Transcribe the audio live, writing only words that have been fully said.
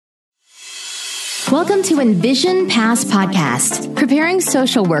Welcome to Envision Pass Podcast, preparing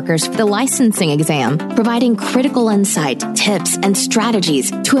social workers for the licensing exam, providing critical insight, tips, and strategies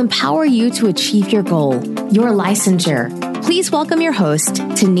to empower you to achieve your goal, your licensure. Please welcome your host,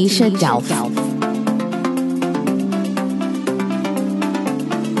 Tanisha Delf.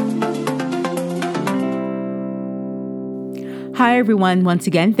 Hi, everyone. Once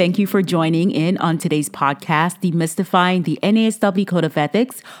again, thank you for joining in on today's podcast, Demystifying the NASW Code of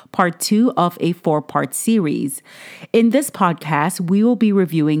Ethics, Part 2 of a 4-part series. In this podcast, we will be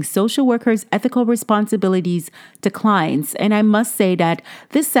reviewing social workers' ethical responsibilities to clients. And I must say that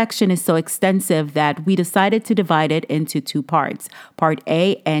this section is so extensive that we decided to divide it into 2 parts, Part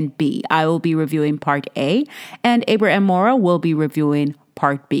A and B. I will be reviewing Part A, and Abraham Mora will be reviewing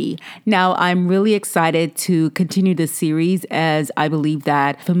Part B. Now, I'm really excited to continue this series as I believe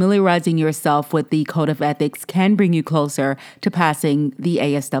that familiarizing yourself with the Code of Ethics can bring you closer to passing the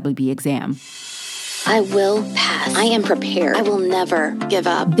ASWB exam. I will pass. I am prepared. I will never give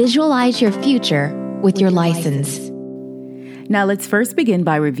up. Visualize your future with your license. Now, let's first begin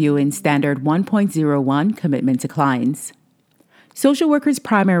by reviewing Standard 1.01, Commitment to Clients. Social workers'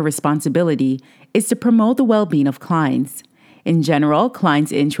 primary responsibility is to promote the well-being of clients. In general,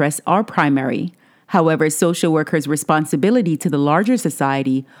 clients' interests are primary. However, social workers' responsibility to the larger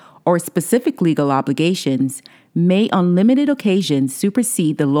society or specific legal obligations may on limited occasions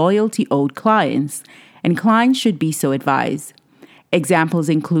supersede the loyalty owed clients, and clients should be so advised. Examples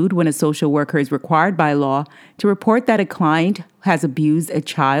include when a social worker is required by law to report that a client has abused a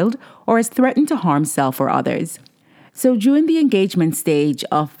child or has threatened to harm self or others. So during the engagement stage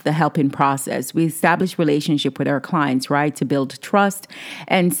of the helping process, we establish relationship with our clients, right, to build trust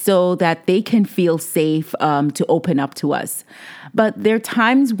and so that they can feel safe to open up to us. But there are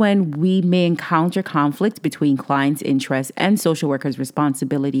times when we may encounter conflict between clients' interests and social workers'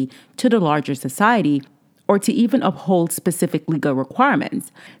 responsibility to the larger society, or to even uphold specific legal requirements.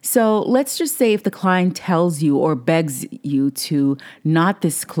 So let's just say if the client tells you or begs you to not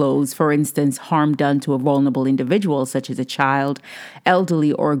disclose, for instance, harm done to a vulnerable individual, such as a child,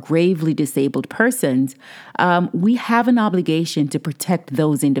 elderly, or gravely disabled persons, we have an obligation to protect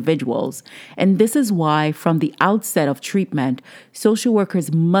those individuals. And this is why, from the outset of treatment, social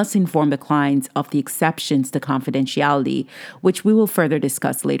workers must inform the clients of the exceptions to confidentiality, which we will further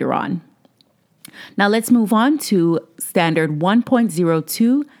discuss later on. Now let's move on to Standard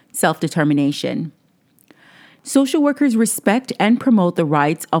 1.02, Self-Determination. Social workers respect and promote the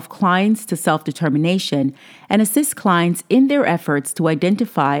rights of clients to self-determination and assist clients in their efforts to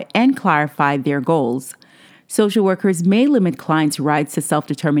identify and clarify their goals. Social workers may limit clients' rights to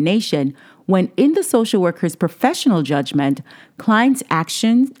self-determination when, in the social worker's professional judgment, clients'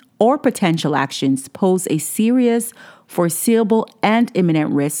 actions or potential actions pose a serious, foreseeable, and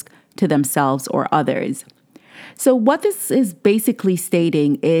imminent risk to themselves or others. So what this is basically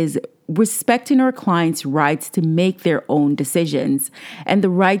stating is respecting our clients' rights to make their own decisions and the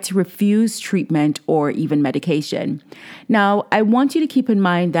right to refuse treatment or even medication. Now, I want you to keep in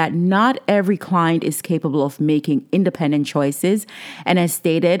mind that not every client is capable of making independent choices. And as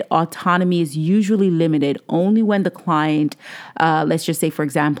stated, autonomy is usually limited only when the client, let's just say, for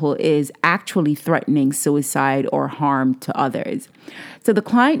example, is actually threatening suicide or harm to others. So the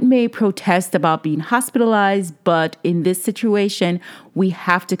client may protest about being hospitalized, but in this situation, we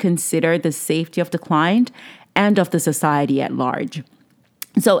have to consider the safety of the client and of the society at large.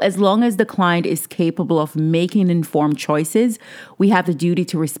 So as long as the client is capable of making informed choices, we have the duty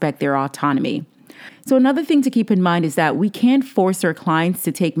to respect their autonomy. So another thing to keep in mind is that we can't force our clients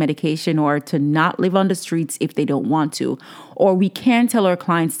to take medication or to not live on the streets if they don't want to, or we can't tell our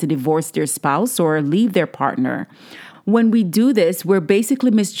clients to divorce their spouse or leave their partner. When we do this, we're basically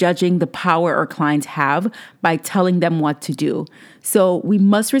misjudging the power our clients have by telling them what to do. So we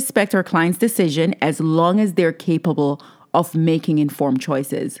must respect our client's decision as long as they're capable of making informed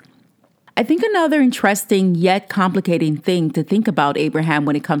choices. I think another interesting yet complicating thing to think about, Abraham,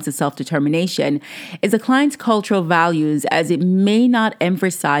 when it comes to self-determination is a client's cultural values, as it may not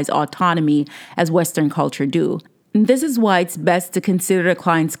emphasize autonomy as Western culture do. And this is why it's best to consider a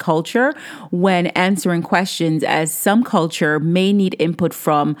client's culture when answering questions, as some culture may need input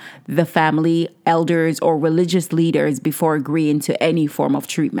from the family, elders, or religious leaders before agreeing to any form of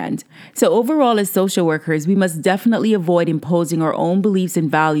treatment. So overall, as social workers, we must definitely avoid imposing our own beliefs and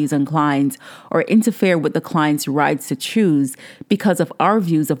values on clients or interfere with the client's rights to choose because of our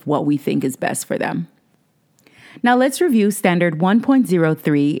views of what we think is best for them. Now let's review Standard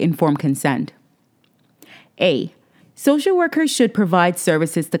 1.03, Informed Consent. A. Social workers should provide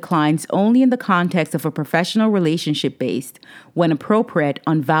services to clients only in the context of a professional relationship based, when appropriate,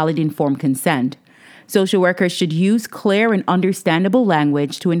 on valid informed consent. Social workers should use clear and understandable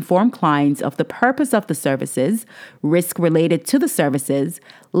language to inform clients of the purpose of the services, risk related to the services,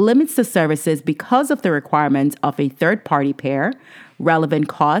 limits to services because of the requirements of a third-party payer, relevant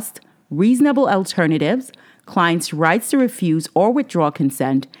cost, reasonable alternatives, clients' rights to refuse or withdraw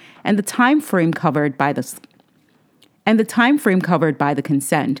consent, and the time frame covered by the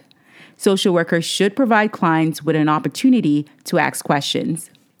consent. Social workers should provide clients with an opportunity to ask questions.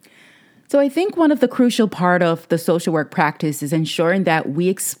 So I think one of the crucial part of the social work practice is ensuring that we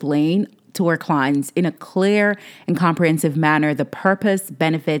explain to our clients in a clear and comprehensive manner the purpose,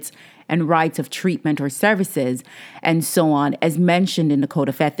 benefits, and rights of treatment or services, and so on, as mentioned in the Code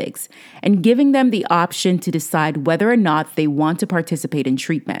of Ethics, and giving them the option to decide whether or not they want to participate in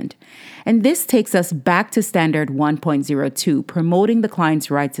treatment. And this takes us back to Standard 1.02, promoting the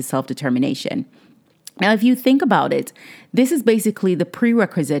client's right to self-determination. Now, if you think about it, this is basically the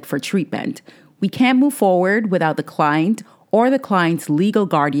prerequisite for treatment. We can't move forward without the client or the client's legal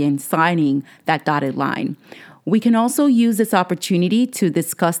guardian signing that dotted line. We can also use this opportunity to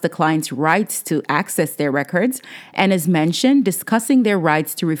discuss the client's rights to access their records, and as mentioned, discussing their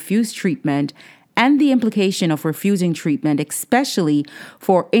rights to refuse treatment and the implication of refusing treatment, especially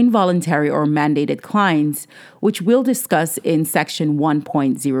for involuntary or mandated clients, which we'll discuss in Section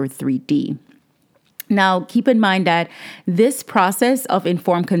 1.03D. Now, keep in mind that this process of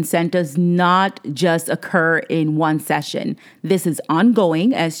informed consent does not just occur in one session. This is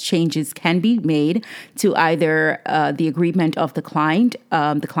ongoing as changes can be made to either the agreement of the client.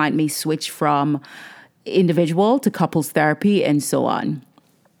 The client may switch from individual to couples therapy and so on.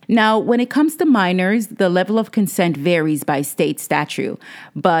 Now, when it comes to minors, the level of consent varies by state statute.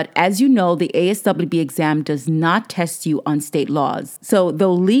 But as you know, the ASWB exam does not test you on state laws. So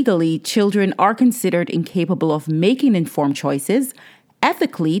though legally children are considered incapable of making informed choices,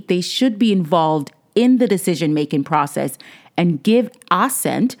 ethically they should be involved in the decision-making process and give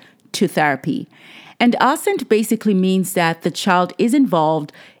assent to therapy. And assent basically means that the child is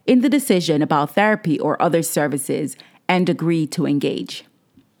involved in the decision about therapy or other services and agree to engage.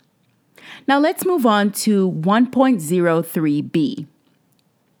 Now let's move on to 1.03b.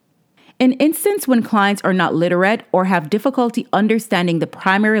 In instances when clients are not literate or have difficulty understanding the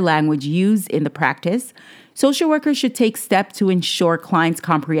primary language used in the practice, social workers should take steps to ensure clients'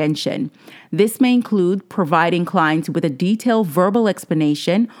 comprehension. This may include providing clients with a detailed verbal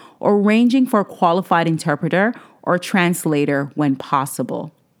explanation or arranging for a qualified interpreter or translator when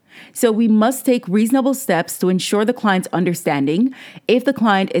possible. So we must take reasonable steps to ensure the client's understanding if the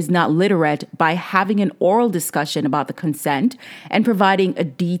client is not literate by having an oral discussion about the consent and providing a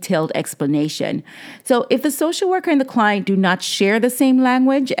detailed explanation. So if the social worker and the client do not share the same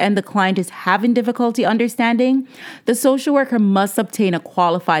language and the client is having difficulty understanding, the social worker must obtain a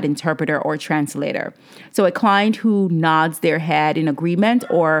qualified interpreter or translator. So a client who nods their head in agreement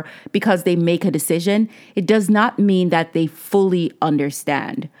or because they make a decision, it does not mean that they fully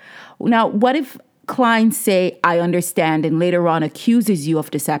understand. Now, what if clients say, "I understand," and later on accuses you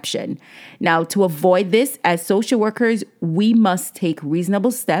of deception? Now, to avoid this, as social workers, we must take reasonable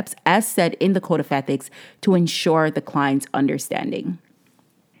steps, as said in the Code of Ethics, to ensure the client's understanding.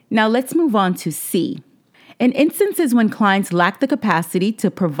 Now, let's move on to C. In instances when clients lack the capacity to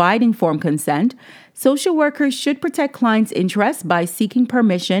provide informed consent, social workers should protect clients' interests by seeking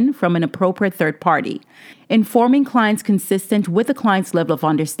permission from an appropriate third party, informing clients consistent with the client's level of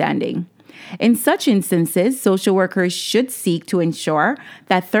understanding. In such instances, social workers should seek to ensure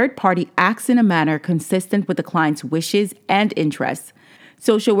that third party acts in a manner consistent with the client's wishes and interests.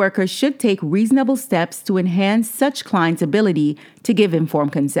 Social workers should take reasonable steps to enhance such clients' ability to give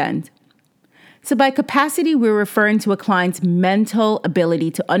informed consent. So by capacity, we're referring to a client's mental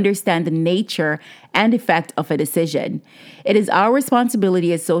ability to understand the nature and effect of a decision. It is our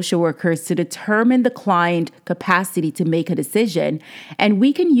responsibility as social workers to determine the client capacity to make a decision, and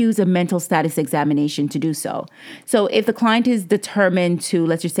we can use a mental status examination to do so. So if the client is determined to,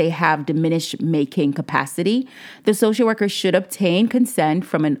 let's just say, have diminished making capacity, the social worker should obtain consent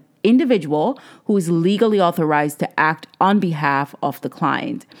from an individual who is legally authorized to act on behalf of the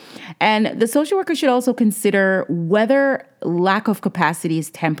client. And the social worker should also consider whether lack of capacity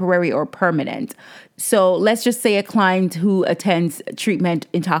is temporary or permanent. So let's just say a client who attends treatment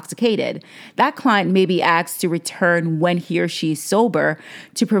intoxicated. That client may be asked to return when he or she is sober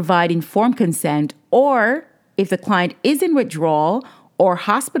to provide informed consent, or if the client is in withdrawal or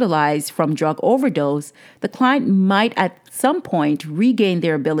hospitalized from drug overdose, the client might at some point regain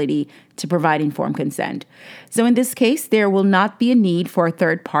their ability to provide informed consent. So in this case, there will not be a need for a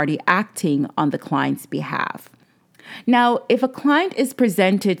third party acting on the client's behalf. Now, if a client is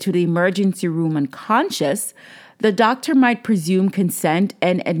presented to the emergency room unconscious, the doctor might presume consent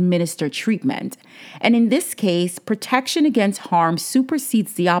and administer treatment. And in this case, protection against harm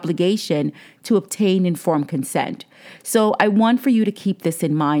supersedes the obligation to obtain informed consent. So I want for you to keep this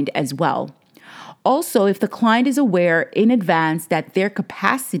in mind as well. Also, if the client is aware in advance that their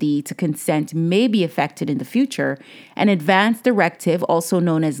capacity to consent may be affected in the future, an advance directive, also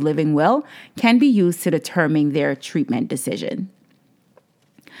known as living will, can be used to determine their treatment decision.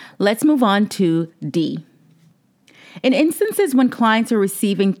 Let's move on to D. In instances when clients are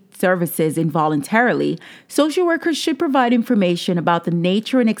receiving services involuntarily, social workers should provide information about the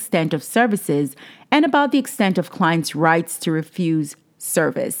nature and extent of services and about the extent of clients' rights to refuse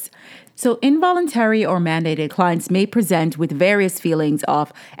service. So involuntary or mandated clients may present with various feelings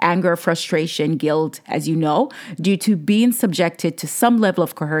of anger, frustration, guilt, as you know, due to being subjected to some level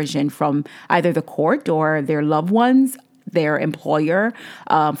of coercion from either the court or their loved ones, their employer,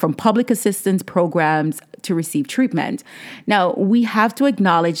 from public assistance programs to receive treatment. Now, we have to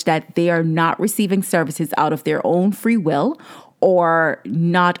acknowledge that they are not receiving services out of their own free will or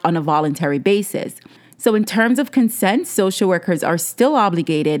not on a voluntary basis. So in terms of consent, social workers are still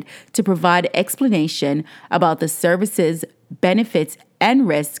obligated to provide explanation about the services, benefits, and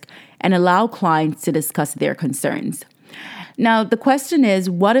risk, and allow clients to discuss their concerns. Now, the question is,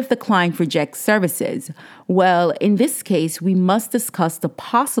 what if the client rejects services? Well, in this case, we must discuss the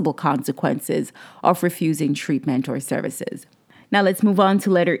possible consequences of refusing treatment or services. Now, let's move on to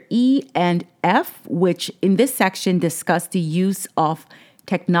letter E and F, which in this section discuss the use of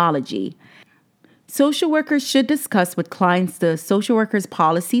technology. Social workers should discuss with clients the social workers'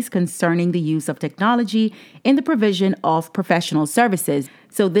 policies concerning the use of technology in the provision of professional services.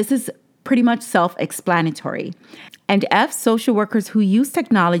 So this is pretty much self-explanatory. And F, social workers who use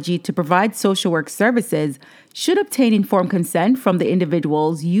technology to provide social work services should obtain informed consent from the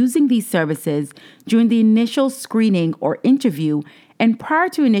individuals using these services during the initial screening or interview and prior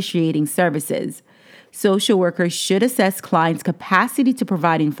to initiating services. Social workers should assess clients' capacity to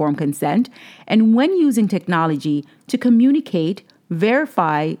provide informed consent and, when using technology, to communicate,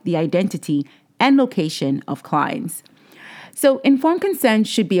 verify the identity and location of clients. So, informed consent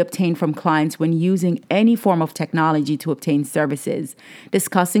should be obtained from clients when using any form of technology to obtain services,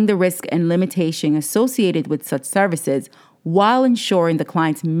 discussing the risk and limitation associated with such services while ensuring the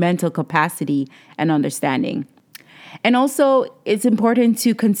client's mental capacity and understanding. And also, it's important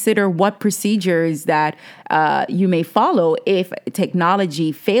to consider what procedures that you may follow if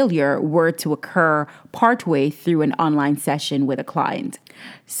technology failure were to occur partway through an online session with a client.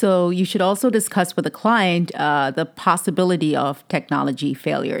 So you should also discuss with the client the possibility of technology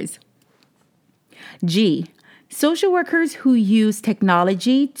failures. G. Social workers who use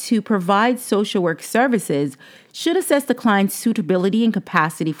technology to provide social work services should assess the client's suitability and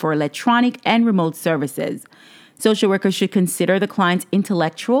capacity for electronic and remote services. Social workers should consider the client's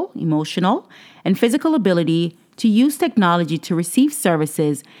intellectual, emotional, and physical ability to use technology to receive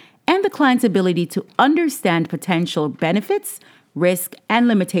services and the client's ability to understand potential benefits, risk, and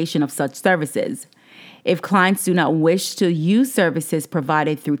limitation of such services. If clients do not wish to use services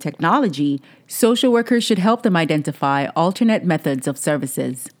provided through technology, social workers should help them identify alternate methods of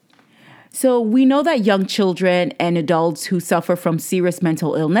services. So we know that young children and adults who suffer from serious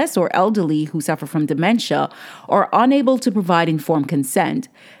mental illness or elderly who suffer from dementia are unable to provide informed consent.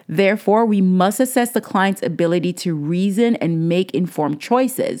 Therefore, we must assess the client's ability to reason and make informed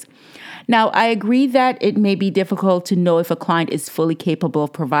choices. Now, I agree that it may be difficult to know if a client is fully capable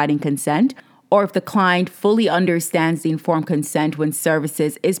of providing consent, or if the client fully understands the informed consent when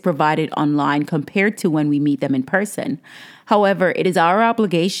services is provided online compared to when we meet them in person. However, it is our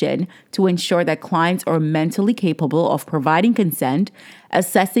obligation to ensure that clients are mentally capable of providing consent,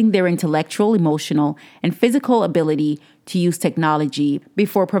 assessing their intellectual, emotional, and physical ability to use technology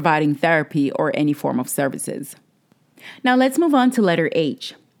before providing therapy or any form of services. Now let's move on to letter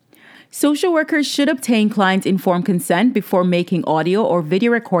H. Social workers should obtain clients' informed consent before making audio or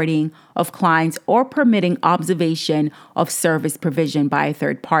video recording of clients or permitting observation of service provision by a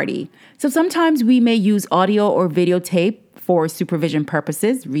third party. So sometimes we may use audio or videotape for supervision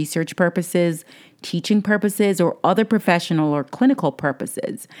purposes, research purposes, teaching purposes, or other professional or clinical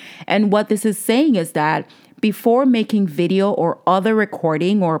purposes. And what this is saying is that before making video or other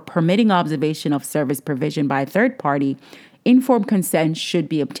recording or permitting observation of service provision by a third party, informed consent should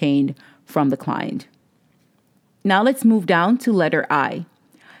be obtained from the client. Now let's move down to letter I.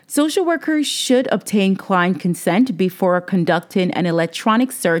 Social workers should obtain client consent before conducting an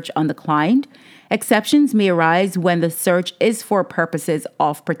electronic search on the client Exceptions may arise when the search is for purposes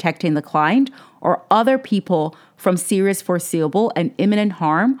of protecting the client or other people from serious, foreseeable, and imminent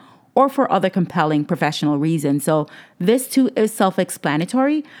harm, or for other compelling professional reasons. So this too is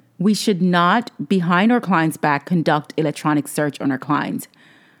self-explanatory. We should not, behind our client's back, conduct electronic search on our clients.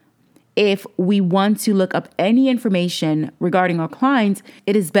 If we want to look up any information regarding our clients,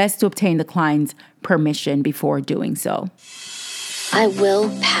 it is best to obtain the client's permission before doing so. I will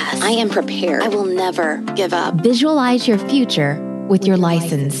pass. I am prepared. I will never give up. Visualize your future with your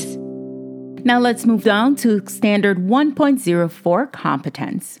license. Now let's move down to standard 1.04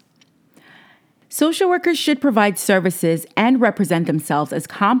 competence. Social workers should provide services and represent themselves as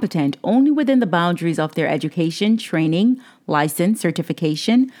competent only within the boundaries of their education, training, license,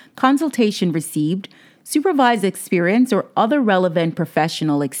 certification, consultation received, supervised experience, or other relevant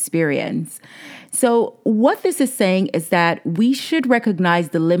professional experience. So what this is saying is that we should recognize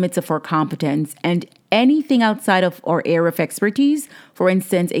the limits of our competence, and anything outside of our area of expertise, for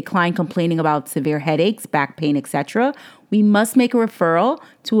instance, a client complaining about severe headaches, back pain, etc., we must make a referral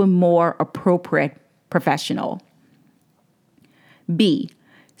to a more appropriate professional. B.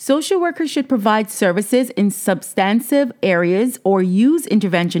 Social workers should provide services in substantive areas or use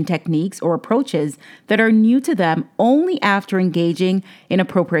intervention techniques or approaches that are new to them only after engaging in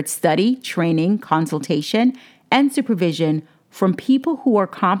appropriate study, training, consultation, and supervision from people who are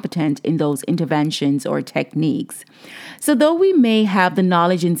competent in those interventions or techniques. So though we may have the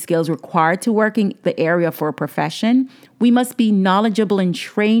knowledge and skills required to work in the area for a profession, we must be knowledgeable and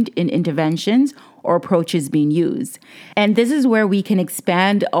trained in interventions or approaches being used. And this is where we can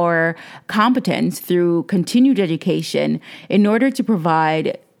expand our competence through continued education in order to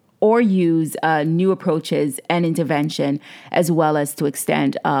provide or use new approaches and intervention, as well as to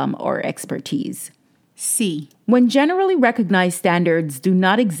extend our expertise. C. When generally recognized standards do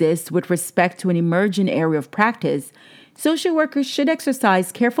not exist with respect to an emerging area of practice, social workers should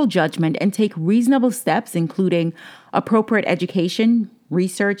exercise careful judgment and take reasonable steps, including appropriate education,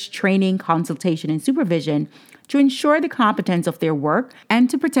 research, training, consultation, and supervision, to ensure the competence of their work and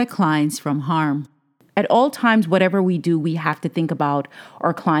to protect clients from harm. At all times, whatever we do, we have to think about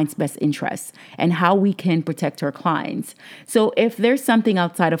our clients' best interests and how we can protect our clients. So if there's something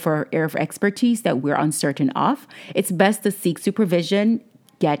outside of our area of expertise that we're uncertain of, it's best to seek supervision,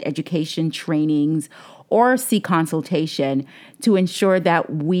 get education, trainings, or seek consultation to ensure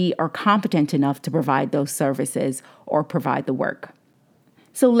that we are competent enough to provide those services or provide the work.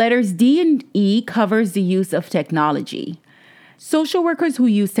 So letters D and E covers the use of technology. Social workers who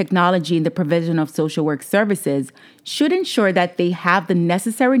use technology in the provision of social work services should ensure that they have the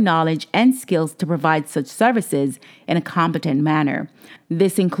necessary knowledge and skills to provide such services in a competent manner.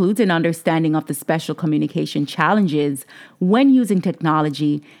 This includes an understanding of the special communication challenges when using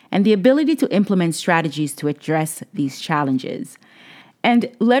technology and the ability to implement strategies to address these challenges.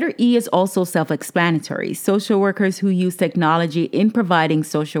 And letter E is also self-explanatory. Social workers who use technology in providing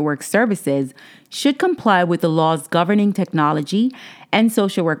social work services should comply with the laws governing technology and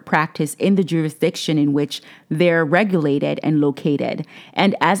social work practice in the jurisdiction in which they're regulated and located,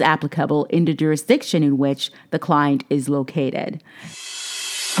 and as applicable in the jurisdiction in which the client is located.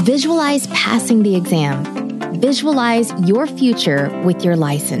 Visualize passing the exam. Visualize your future with your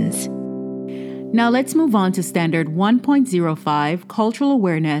license. Now let's move on to Standard 1.05, Cultural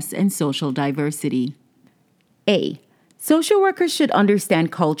Awareness and Social Diversity. A. Social workers should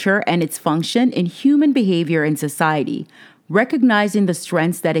understand culture and its function in human behavior and society, recognizing the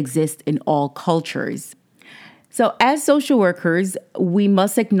strengths that exist in all cultures. So as social workers, we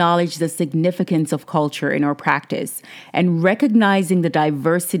must acknowledge the significance of culture in our practice and recognizing the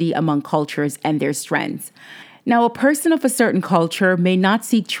diversity among cultures and their strengths. Now, a person of a certain culture may not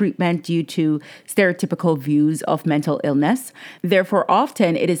seek treatment due to stereotypical views of mental illness. Therefore,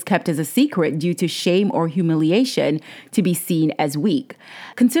 often it is kept as a secret due to shame or humiliation to be seen as weak.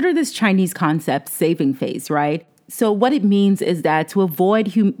 Consider this Chinese concept, saving face, right? So what it means is that to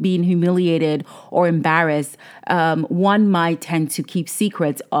avoid being humiliated or embarrassed, one might tend to keep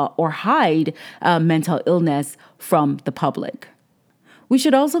secrets or hide mental illness from the public. We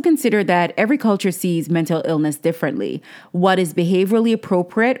should also consider that every culture sees mental illness differently. What is behaviorally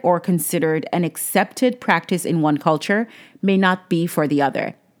appropriate or considered an accepted practice in one culture may not be for the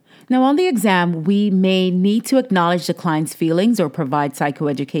other. Now, on the exam, we may need to acknowledge the client's feelings or provide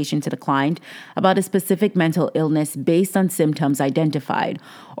psychoeducation to the client about a specific mental illness based on symptoms identified,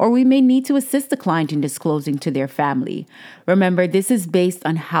 or we may need to assist the client in disclosing to their family. Remember, this is based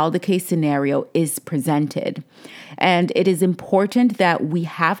on how the case scenario is presented. And it is important that we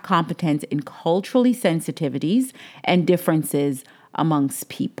have competence in culturally sensitivities and differences amongst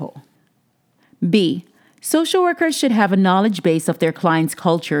people. B. Social workers should have a knowledge base of their clients'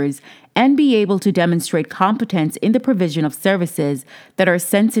 cultures and be able to demonstrate competence in the provision of services that are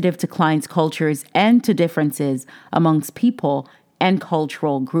sensitive to clients' cultures and to differences amongst people and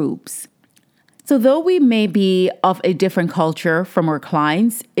cultural groups. So, though we may be of a different culture from our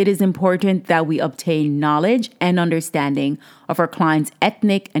clients, it is important that we obtain knowledge and understanding of our clients'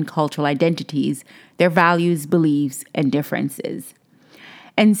 ethnic and cultural identities, their values, beliefs, and differences.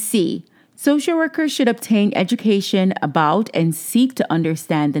 And C. Social workers should obtain education about and seek to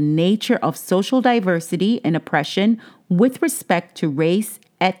understand the nature of social diversity and oppression with respect to race,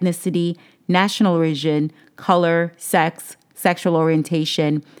 ethnicity, national origin, color, sex, sexual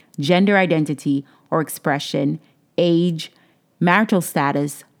orientation, gender identity or expression, age, marital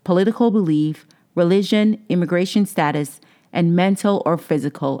status, political belief, religion, immigration status, and mental or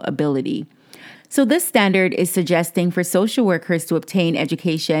physical ability. So this standard is suggesting for social workers to obtain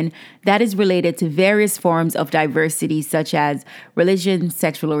education that is related to various forms of diversity, such as religion,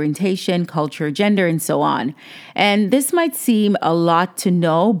 sexual orientation, culture, gender, and so on. And this might seem a lot to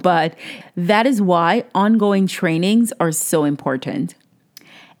know, but that is why ongoing trainings are so important.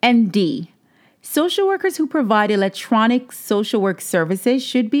 And D. Social workers who provide electronic social work services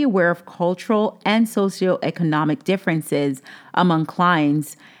should be aware of cultural and socioeconomic differences among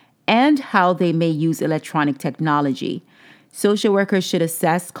clients and how they may use electronic technology. Social workers should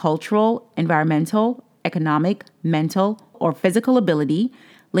assess cultural, environmental, economic, mental, or physical ability,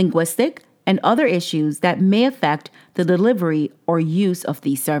 linguistic, and other issues that may affect the delivery or use of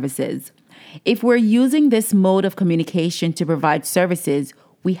these services. If we're using this mode of communication to provide services,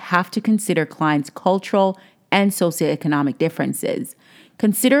 we have to consider clients' cultural and socioeconomic differences.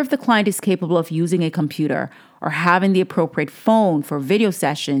 Consider if the client is capable of using a computer or having the appropriate phone for video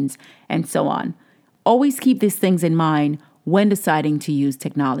sessions, and so on. Always keep these things in mind when deciding to use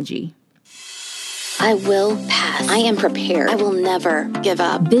technology. I will pass. I am prepared. I will never give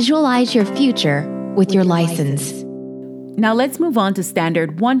up. Visualize your future with your license. Now let's move on to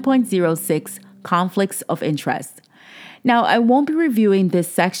Standard 1.06, Conflicts of Interest. Now, I won't be reviewing this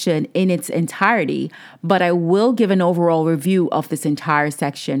section in its entirety, but I will give an overall review of this entire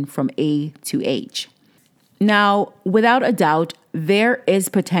section from A to H. Now, without a doubt, there is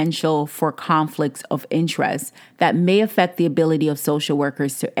potential for conflicts of interest that may affect the ability of social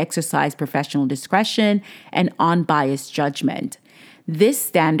workers to exercise professional discretion and unbiased judgment.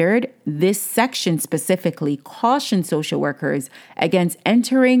 This section specifically cautions social workers against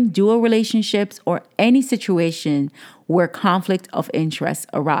entering dual relationships or any situation where conflict of interest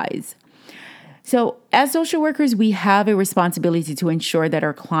arise. So, as social workers, we have a responsibility to ensure that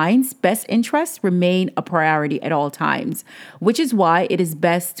our clients' best interests remain a priority at all times, which is why it is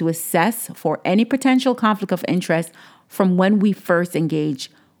best to assess for any potential conflict of interest from when we first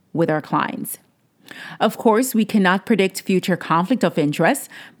engage with our clients. Of course, we cannot predict future conflict of interest,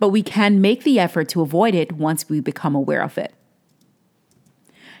 but we can make the effort to avoid it once we become aware of it.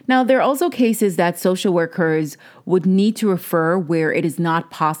 Now, there are also cases that social workers would need to refer where it is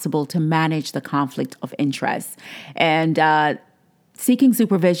not possible to manage the conflict of interest. And seeking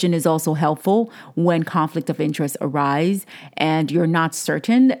supervision is also helpful when conflict of interest arise and you're not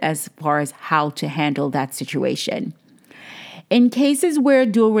certain as far as how to handle that situation. In cases where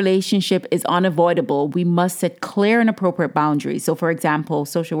dual relationship is unavoidable, we must set clear and appropriate boundaries. So, for example,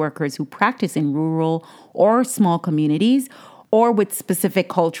 social workers who practice in rural or small communities or with specific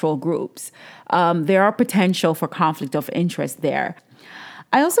cultural groups, there are potential for conflict of interest there.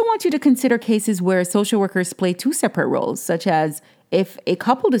 I also want you to consider cases where social workers play two separate roles, such as if a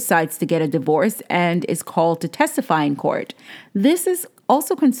couple decides to get a divorce and is called to testify in court. This is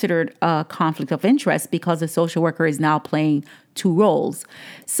also considered a conflict of interest because the social worker is now playing two roles.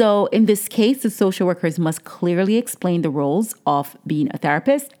 So in this case, the social workers must clearly explain the roles of being a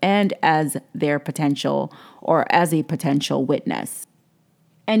therapist and as their potential or as a potential witness.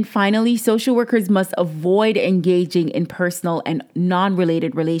 And finally, social workers must avoid engaging in personal and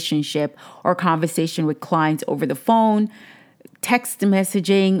non-related relationship or conversation with clients over the phone, text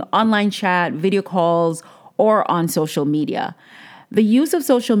messaging, online chat, video calls, or on social media. The use of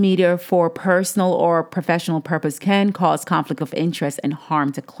social media for personal or professional purpose can cause conflict of interest and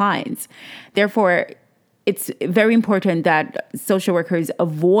harm to clients. Therefore, it's very important that social workers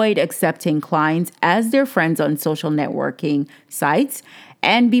avoid accepting clients as their friends on social networking sites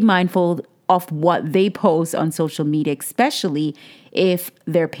and be mindful of what they post on social media, especially if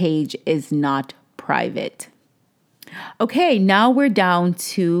their page is not private. Okay, now we're down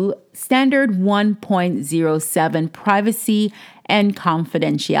to Standard 1.07, Privacy and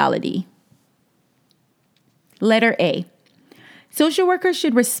Confidentiality. Letter A. Social workers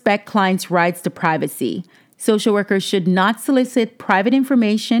should respect clients' rights to privacy. Social workers should not solicit private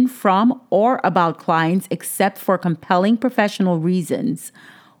information from or about clients except for compelling professional reasons.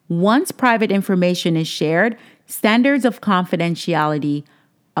 Once private information is shared, standards of confidentiality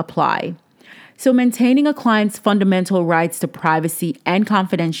apply. So, maintaining a client's fundamental rights to privacy and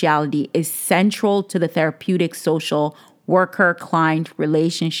confidentiality is central to the therapeutic social worker-client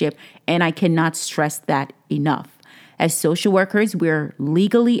relationship, and I cannot stress that enough. As social workers, we're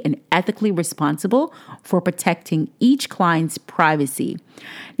legally and ethically responsible for protecting each client's privacy.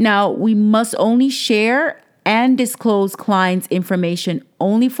 Now, we must only share and disclose clients' information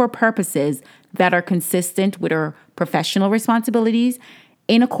only for purposes that are consistent with our professional responsibilities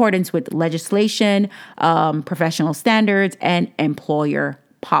in accordance with legislation, professional standards, and employer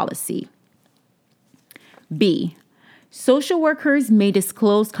policy. B, social workers may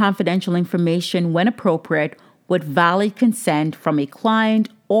disclose confidential information when appropriate with valid consent from a client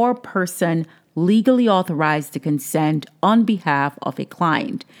or person legally authorized to consent on behalf of a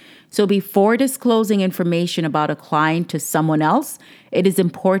client. So before disclosing information about a client to someone else, it is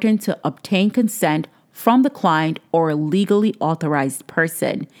important to obtain consent from the client or a legally authorized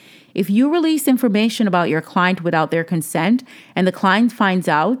person. If you release information about your client without their consent and the client finds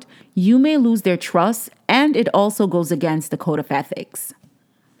out, you may lose their trust, and it also goes against the code of ethics.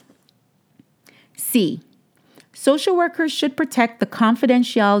 C, social workers should protect the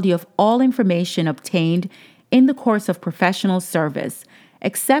confidentiality of all information obtained in the course of professional service,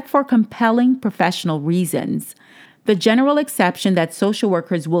 except for compelling professional reasons. The general exception that social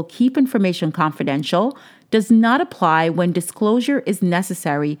workers will keep information confidential does not apply when disclosure is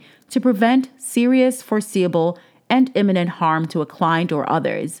necessary to prevent serious, foreseeable, and imminent harm to a client or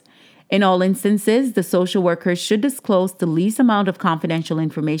others. In all instances, the social workers should disclose the least amount of confidential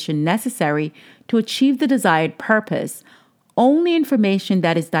information necessary to achieve the desired purpose. Only information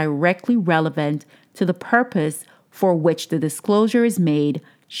that is directly relevant to the purpose for which the disclosure is made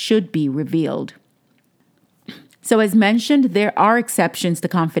should be revealed. So as mentioned, there are exceptions to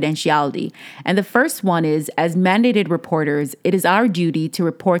confidentiality. And the first one is, as mandated reporters, it is our duty to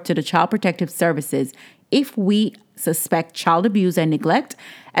report to the Child Protective Services if we suspect child abuse and neglect,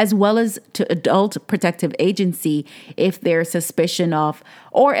 as well as to Adult Protective Agency if there's suspicion of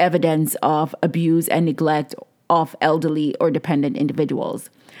or evidence of abuse and neglect of elderly or dependent individuals.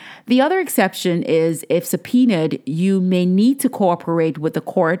 The other exception is if subpoenaed, you may need to cooperate with the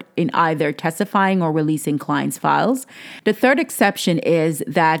court in either testifying or releasing clients' files. The third exception is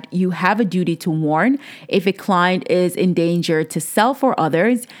that you have a duty to warn if a client is in danger to self or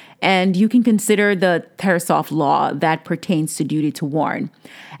others, and you can consider the Tarasoff law that pertains to duty to warn.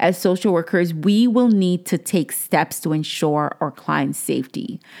 As social workers, we will need to take steps to ensure our client's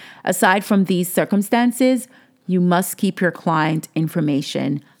safety. Aside from these circumstances, you must keep your client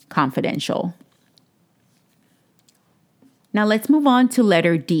information confidential. Now let's move on to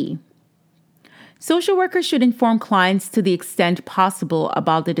letter D. Social workers should inform clients to the extent possible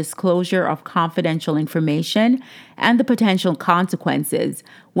about the disclosure of confidential information and the potential consequences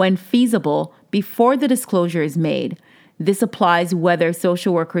when feasible before the disclosure is made. This applies whether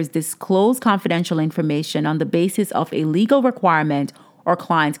social workers disclose confidential information on the basis of a legal requirement or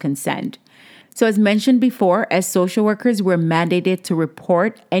client's consent. So as mentioned before, as social workers, we're mandated to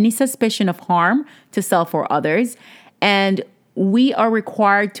report any suspicion of harm to self or others, and we are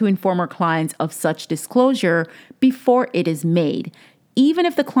required to inform our clients of such disclosure before it is made, even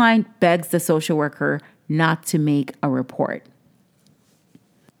if the client begs the social worker not to make a report.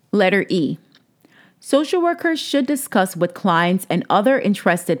 Letter E. Social workers should discuss with clients and other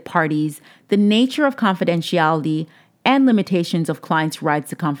interested parties the nature of confidentiality and limitations of clients'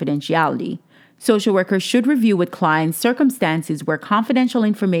 rights to confidentiality. Social workers should review with clients circumstances where confidential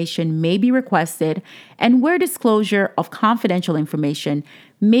information may be requested and where disclosure of confidential information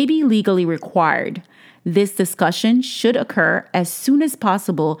may be legally required. This discussion should occur as soon as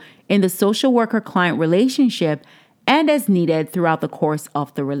possible in the social worker-client relationship and as needed throughout the course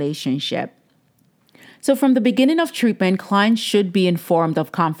of the relationship. So from the beginning of treatment, clients should be informed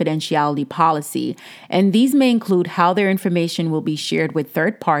of confidentiality policy, and these may include how their information will be shared with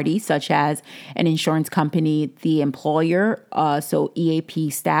third parties, such as an insurance company, the employer, so EAP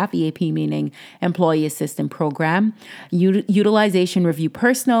staff, EAP meaning Employee Assistance Program, utilization review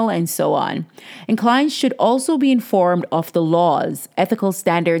personnel, and so on. And clients should also be informed of the laws, ethical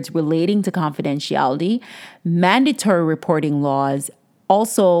standards relating to confidentiality, mandatory reporting laws,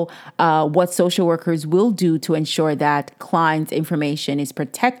 also, what social workers will do to ensure that clients' information is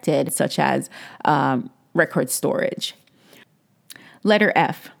protected, such as record storage. Letter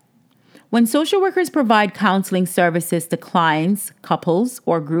F. When social workers provide counseling services to clients, couples,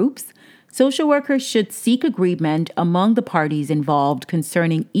 or groups, social workers should seek agreement among the parties involved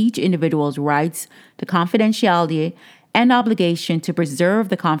concerning each individual's rights to confidentiality and obligation to preserve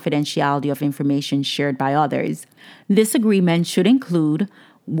the confidentiality of information shared by others. This agreement should include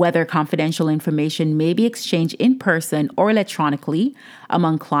whether confidential information may be exchanged in person or electronically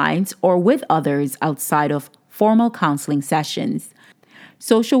among clients or with others outside of formal counseling sessions.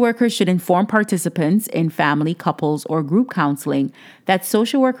 Social workers should inform participants in family, couples, or group counseling that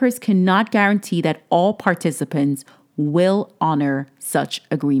social workers cannot guarantee that all participants will honor such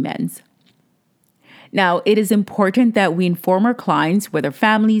agreements. Now, it is important that we inform our clients, whether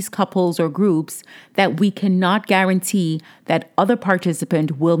families, couples, or groups, that we cannot guarantee that other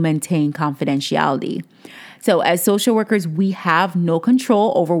participants will maintain confidentiality. So as social workers, we have no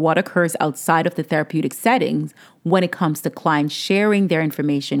control over what occurs outside of the therapeutic settings when it comes to clients sharing their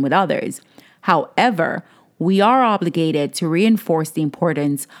information with others. However, we are obligated to reinforce the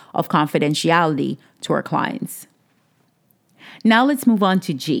importance of confidentiality to our clients. Now let's move on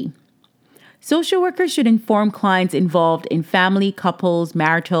to G. Social workers should inform clients involved in family, couples,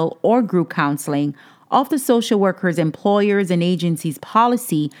 marital, or group counseling of the social worker's employers and agencies'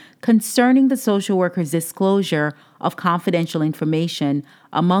 policy concerning the social worker's disclosure of confidential information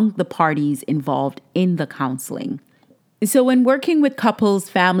among the parties involved in the counseling. So when working with couples,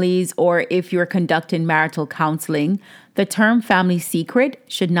 families, or if you're conducting marital counseling, the term family secret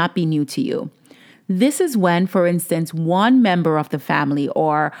should not be new to you. This is when, for instance, one member of the family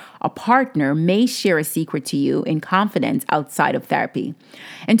or a partner may share a secret to you in confidence outside of therapy.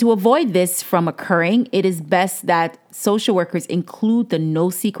 And to avoid this from occurring, it is best that social workers include the no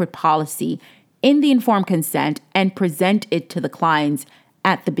secret policy in the informed consent and present it to the clients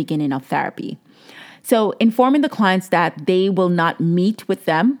at the beginning of therapy. So informing the clients that they will not meet with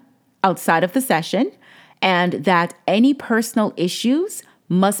them outside of the session and that any personal issues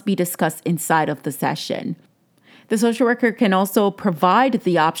must be discussed inside of the session. The social worker can also provide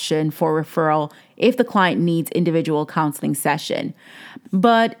the option for referral if the client needs individual counseling session.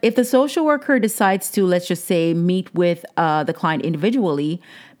 But if the social worker decides to, let's just say, meet with the client individually,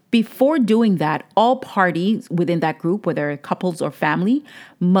 before doing that, all parties within that group, whether couples or family,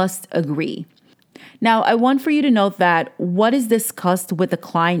 must agree. Now, I want for you to note that what is discussed with the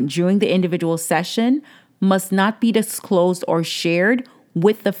client during the individual session must not be disclosed or shared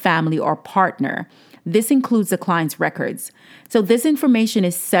with the family or partner. This includes the client's records. So this information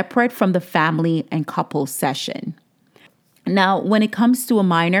is separate from the family and couple session. Now, when it comes to a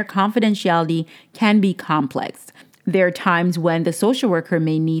minor, confidentiality can be complex. There are times when the social worker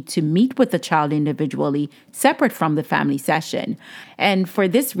may need to meet with the child individually, separate from the family session. And for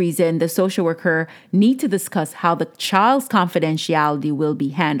this reason, the social worker needs to discuss how the child's confidentiality will be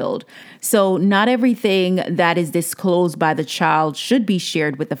handled. So not everything that is disclosed by the child should be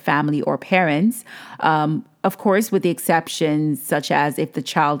shared with the family or parents. Of course, with the exceptions such as if the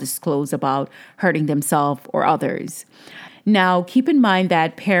child discloses about hurting themselves or others. Now, keep in mind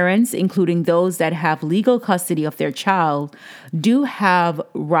that parents, including those that have legal custody of their child, do have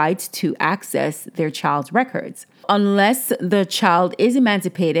rights to access their child's records. Unless the child is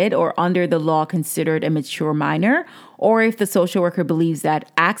emancipated or under the law considered a mature minor, or if the social worker believes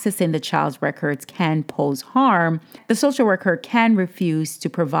that accessing the child's records can pose harm, the social worker can refuse to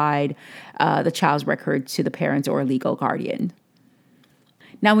provide the child's record to the parents or legal guardian.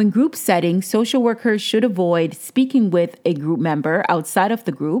 Now, in group settings, social workers should avoid speaking with a group member outside of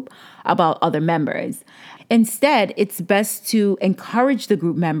the group about other members. Instead, it's best to encourage the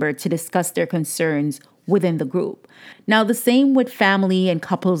group member to discuss their concerns within the group. Now, the same with family and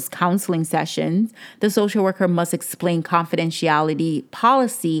couples counseling sessions, the social worker must explain confidentiality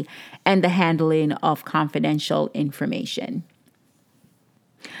policy and the handling of confidential information.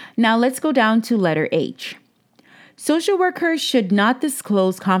 Now, let's go down to letter H. Social workers should not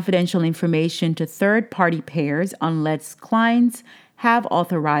disclose confidential information to third-party payers unless clients have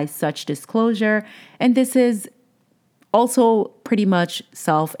authorized such disclosure, and this is also pretty much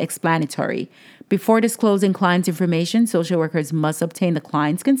self-explanatory. Before disclosing clients' information, social workers must obtain the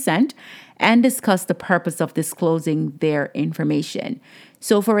client's consent and discuss the purpose of disclosing their information.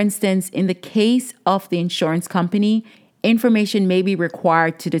 So, for instance, in the case of the insurance company, information may be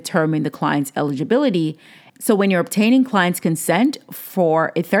required to determine the client's eligibility. So when you're obtaining client's consent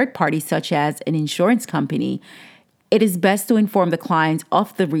for a third party, such as an insurance company, it is best to inform the client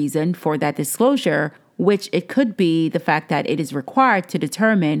of the reason for that disclosure, which it could be the fact that it is required to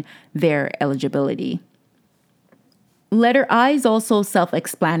determine their eligibility. Letter I is also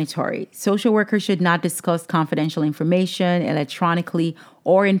self-explanatory. Social workers should not discuss confidential information electronically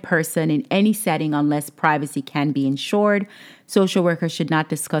or in person in any setting unless privacy can be ensured. Social workers should not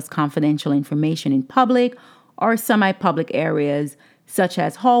discuss confidential information in public or semi-public areas such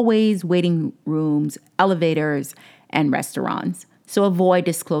as hallways, waiting rooms, elevators, and restaurants. So avoid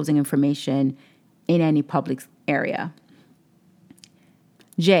disclosing information in any public area.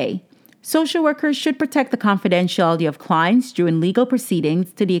 J. Social workers should protect the confidentiality of clients during legal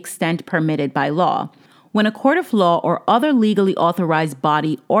proceedings to the extent permitted by law. When a court of law or other legally authorized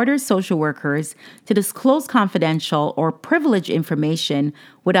body orders social workers to disclose confidential or privileged information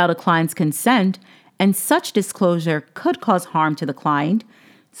without a client's consent, and such disclosure could cause harm to the client,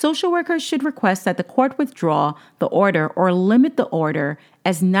 social workers should request that the court withdraw the order or limit the order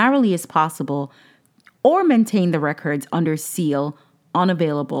as narrowly as possible, or maintain the records under seal,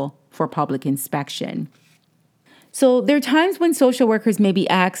 unavailable for public inspection. So there are times when social workers may be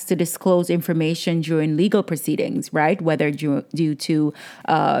asked to disclose information during legal proceedings, right? Whether due to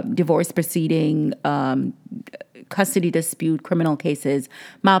divorce proceeding, custody dispute, criminal cases,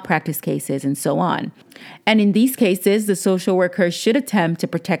 malpractice cases, and so on. And in these cases, the social worker should attempt to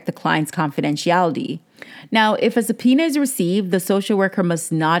protect the client's confidentiality. Now, if a subpoena is received, the social worker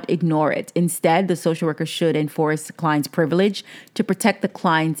must not ignore it. Instead, the social worker should enforce the client's privilege to protect the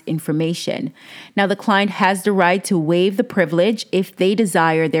client's information. Now, the client has the right to waive the privilege if they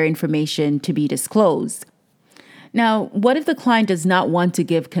desire their information to be disclosed. Now, what if the client does not want to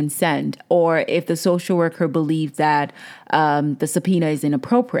give consent, or if the social worker believes that the subpoena is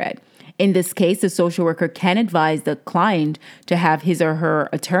inappropriate? In this case, the social worker can advise the client to have his or her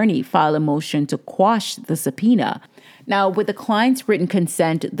attorney file a motion to quash the subpoena. Now, with the client's written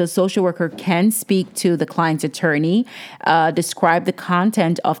consent, the social worker can speak to the client's attorney, describe the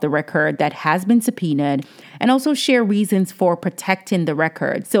content of the record that has been subpoenaed, and also share reasons for protecting the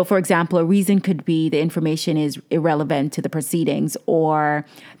record. So, for example, a reason could be the information is irrelevant to the proceedings, or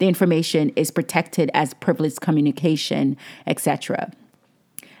the information is protected as privileged communication, etc.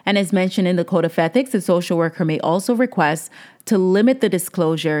 And as mentioned in the Code of Ethics, the social worker may also request to limit the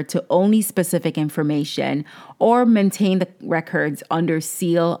disclosure to only specific information or maintain the records under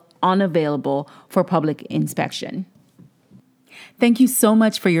seal, unavailable for public inspection. Thank you so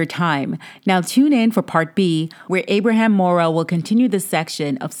much for your time. Now tune in for Part B, where Abraham Mora will continue this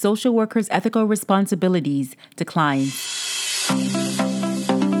section of social workers' ethical responsibilities to clients.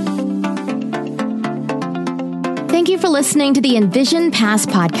 Thank you for listening to the Envision Pass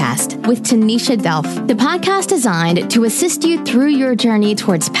podcast with Tanisha Delph, the podcast designed to assist you through your journey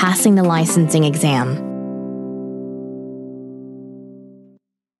towards passing the licensing exam.